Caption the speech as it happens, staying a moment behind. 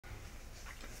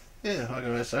Yeah, hi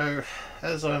guys. So,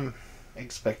 as I'm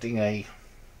expecting a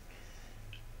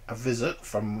visit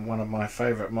from one of my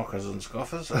favourite mockers and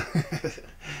scoffers,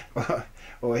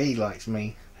 or he likes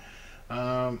me,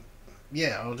 um,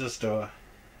 yeah, I'll just do a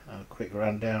quick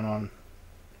rundown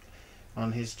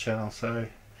on his channel. So,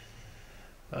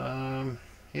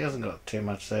 he hasn't got too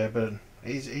much there, but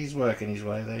he's working his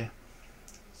way there.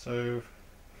 So,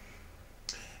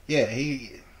 yeah,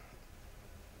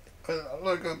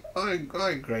 like I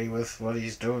agree with what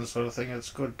he's doing, sort of thing.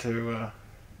 It's good to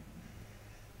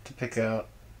pick out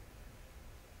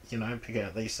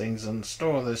these things and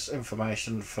store this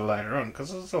information for later on,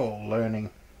 because it's all learning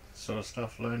sort of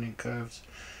stuff, learning curves.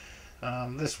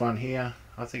 This one here,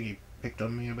 I think he picked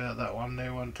on me about that one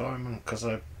there one time because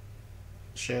I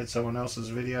shared someone else's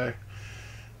video.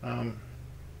 Yeah,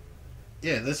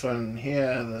 this one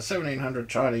here, the 1700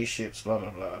 Chinese ships, blah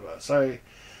blah blah blah. So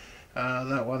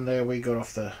that one there we got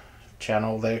off the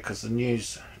channel there because the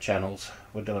news channels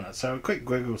were doing it. So a quick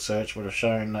Google search would have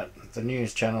shown that the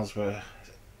news channels were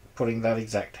putting that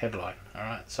exact headline.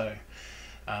 Alright, so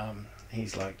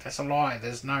he's like, that's a lie,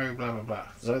 there's no blah blah blah.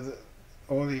 So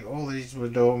all these were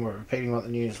doing were repeating what the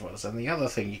news was. And the other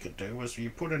thing you could do was you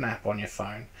put an app on your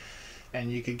phone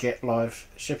and you could get live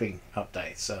shipping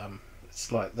updates.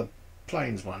 It's like the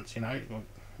planes ones,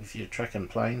 if you're tracking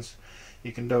planes,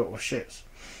 you can do it with ships.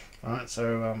 Alright,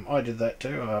 so I did that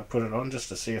too. I put it on just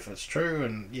to see if it's true,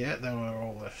 and yeah, there were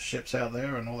all the ships out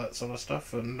there and all that sort of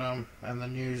stuff, and the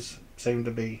news seemed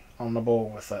to be on the ball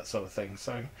with that sort of thing.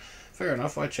 So fair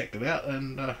enough, I checked it out,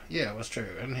 and yeah, it was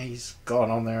true. And he's gone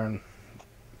on there and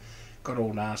got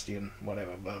all nasty and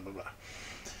whatever, blah blah blah.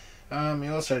 He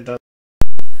also does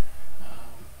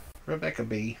Rebecca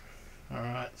B.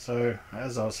 Alright, so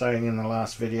as I was saying in the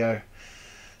last video,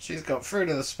 she's got fruit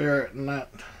of the spirit and that.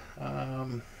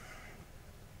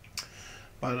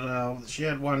 But she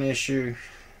had one issue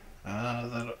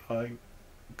that I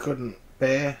couldn't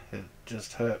bear. It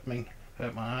just hurt my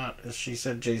heart. As she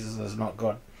said, Jesus is not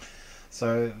God.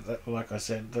 So, like I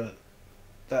said,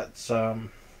 that's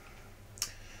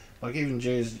like even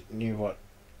Jews knew what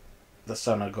the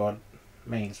Son of God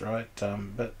means, right?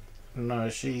 But no,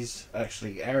 she's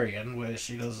actually Aryan, where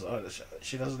she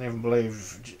doesn't even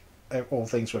believe all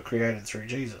things were created through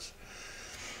Jesus.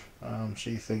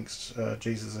 She thinks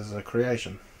Jesus is a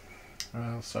creation.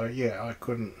 So yeah, I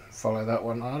couldn't follow that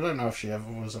one. I don't know if she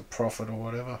ever was a prophet or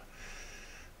whatever.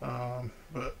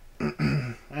 But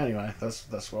anyway,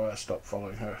 that's why I stopped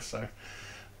following her. So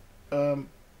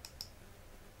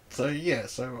yeah,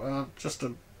 just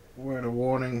a word of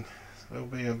warning. There'll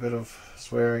be a bit of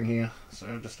swearing here.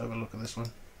 So just have a look at this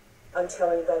one. I'm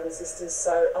telling you, brothers and sisters.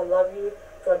 So I love you.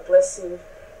 God bless you.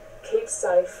 Keep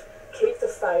safe. Keep the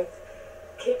faith.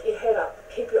 Keep your head up,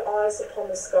 keep your eyes upon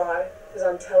the sky, because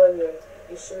I'm telling you,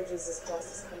 Yeshua Jesus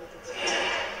Christ is coming to get you.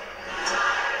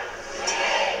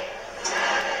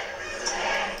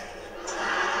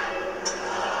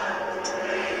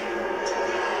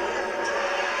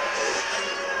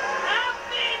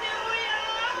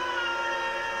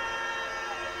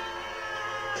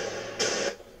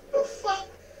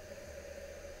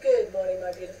 Good morning,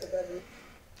 my beautiful brother.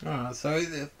 Alright, so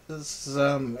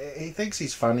he thinks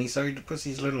he's funny, so he puts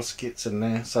these little skits in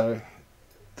there, so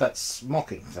that's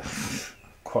mocking,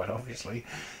 quite obviously.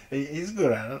 He's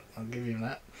good at it, I'll give him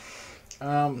that.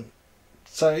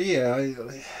 So yeah,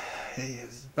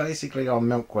 he's basically on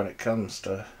milk when it comes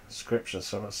to scripture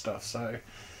sort of stuff, so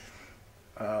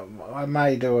I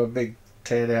may do a big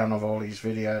teardown of all these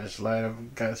videos later,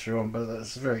 go through them, but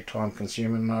it's very time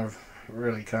consuming and I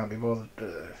really can't be bothered.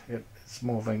 It's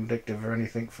more vindictive or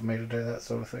anything for me to do that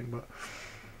sort of thing, but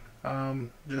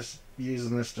just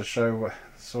using this to show what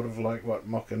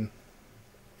mocking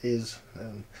is.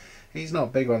 And he's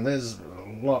not big on. There's a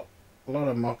lot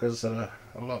of mockers that are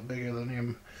a lot bigger than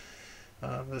him.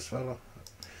 This fella.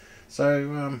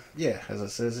 So yeah, as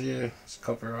it says here, it's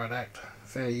Copyright Act,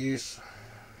 fair use,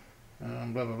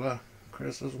 blah blah blah,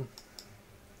 criticism.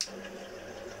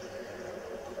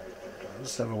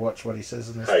 Let's have a watch what he says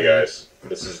in this. Hi guys,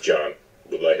 this is John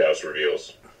with Lighthouse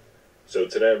Reveals. So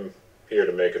today I'm here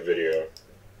to make a video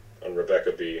on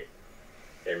Rebecca B.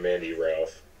 and Mandy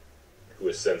Ralph, who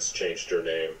has since changed her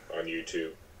name on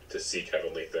YouTube to Seek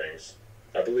Heavenly Things.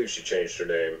 I believe she changed her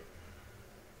name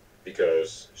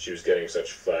because she was getting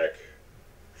such flack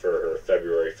for her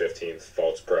February 15th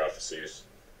false prophecies,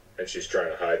 and she's trying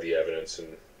to hide the evidence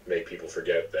and make people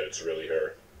forget that it's really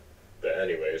her. But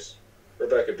anyways,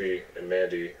 Rebecca B. and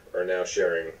Mandy are now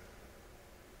sharing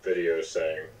videos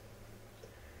saying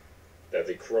that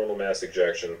the coronal mass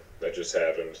ejection that just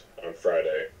happened on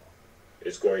Friday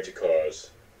is going to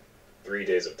cause 3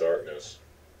 days of darkness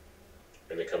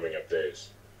in the coming up days.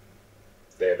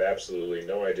 They have absolutely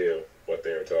no idea what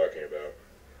they are talking about.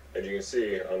 And you can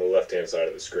see on the left-hand side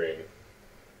of the screen,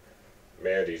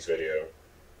 Mandy's video.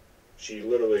 She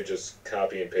literally just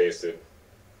copy and pasted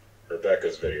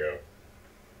Rebecca's video.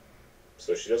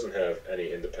 So she doesn't have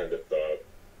any independent thought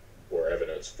or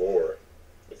evidence for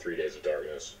the 3 Days of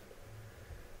Darkness.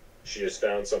 She just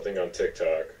found something on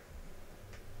TikTok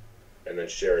and then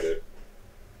shared it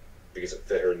because it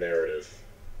fit her narrative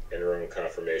and her own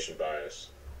confirmation bias.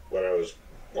 When I was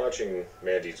watching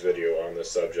Mandy's video on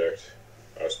this subject,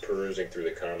 I was perusing through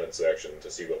the comment section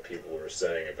to see what people were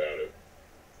saying about it,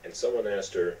 and someone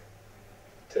asked her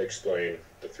to explain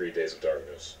the 3 Days of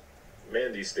Darkness.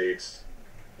 Mandy states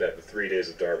that the 3 Days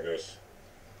of Darkness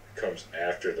comes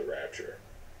after the rapture,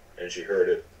 and she heard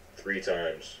it 3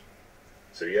 times.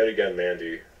 So yet again,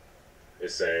 Mandy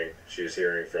is saying she is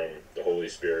hearing from the Holy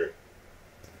Spirit,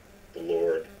 the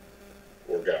Lord,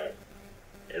 or God.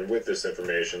 And with this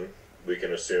information, we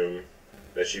can assume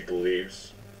that she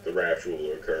believes the rapture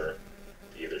will occur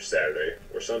either Saturday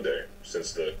or Sunday,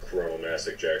 since the coronal mass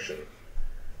ejection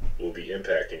will be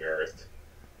impacting Earth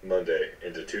Monday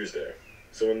into Tuesday.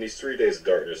 So when these 3 days of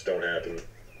darkness don't happen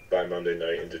by Monday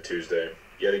night into Tuesday,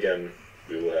 yet again,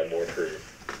 we will have more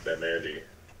proof that Mandy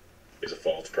is a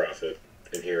false prophet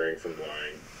and hearing from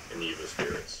lying and evil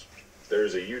spirits. There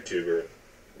is a YouTuber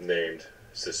named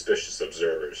Suspicious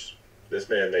Observers. This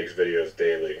man makes videos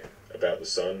daily about the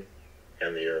sun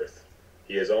and the earth.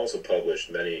 He has also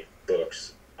published many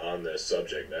books on this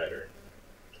subject matter.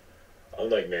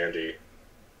 Unlike Mandy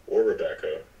or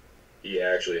Rebecca, he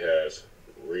actually has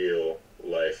real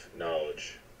life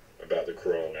knowledge about the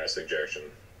coronal mass ejection.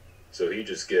 So he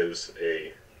just gives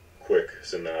a quick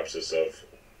synopsis of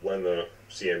when the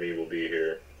CME will be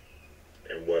here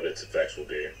and what its effects will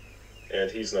be.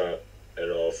 And he's not at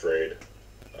all afraid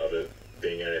of it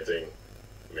being anything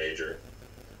major.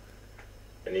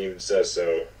 And he even says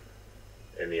so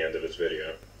in the end of his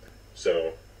video.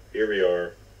 So here we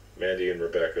are, Mandy and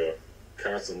Rebecca,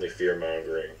 constantly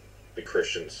fear-mongering the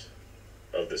Christians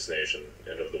of this nation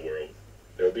and of the world.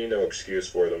 There will be no excuse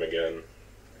for them again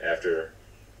after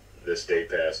this date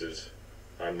passes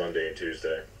on Monday and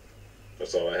Tuesday.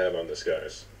 That's all I have on this,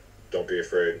 guys. Don't be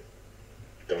afraid.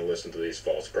 Don't listen to these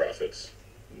false prophets.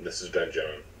 This has been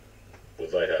John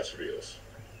with Lighthouse Reveals.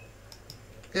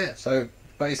 Yeah, so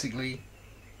basically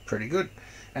pretty good.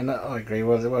 And I agree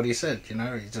with what he said, you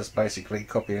know, he's just basically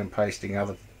copying and pasting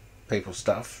other people's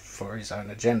stuff for his own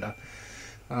agenda.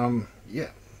 Yeah,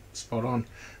 spot on.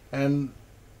 And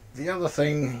the other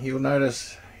thing you'll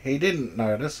notice he didn't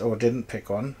notice or didn't pick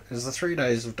on is the 3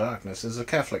 Days of Darkness is a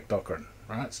Catholic doctrine,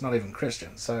 right? It's not even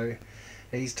Christian. So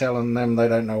he's telling them they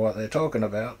don't know what they're talking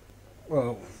about.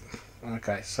 Well,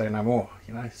 okay, say no more,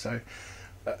 you know. So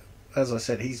as I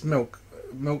said, he's milk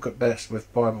at best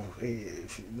with Bible.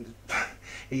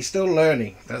 He's still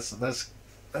learning. That's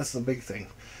the big thing.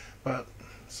 But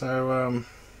so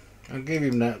I'll give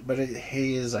him that. But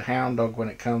he is a hound dog when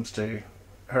it comes to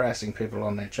harassing people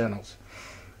on their channels.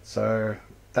 So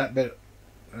that bit,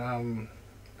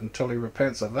 until he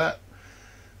repents of that,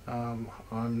 I'm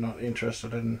not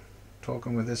interested in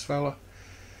talking with this fella.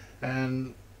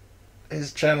 And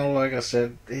his channel, like I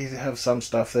said, he have some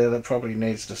stuff there that probably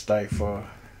needs to stay for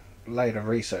later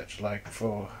research, like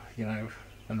for, you know,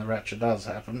 when the rapture does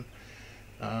happen,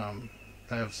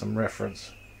 they have some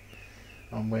reference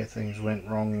on where things went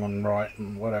wrong and right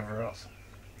and whatever else.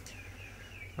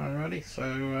 Alrighty,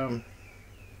 so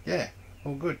yeah,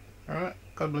 all good. Alright,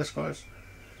 God bless, guys.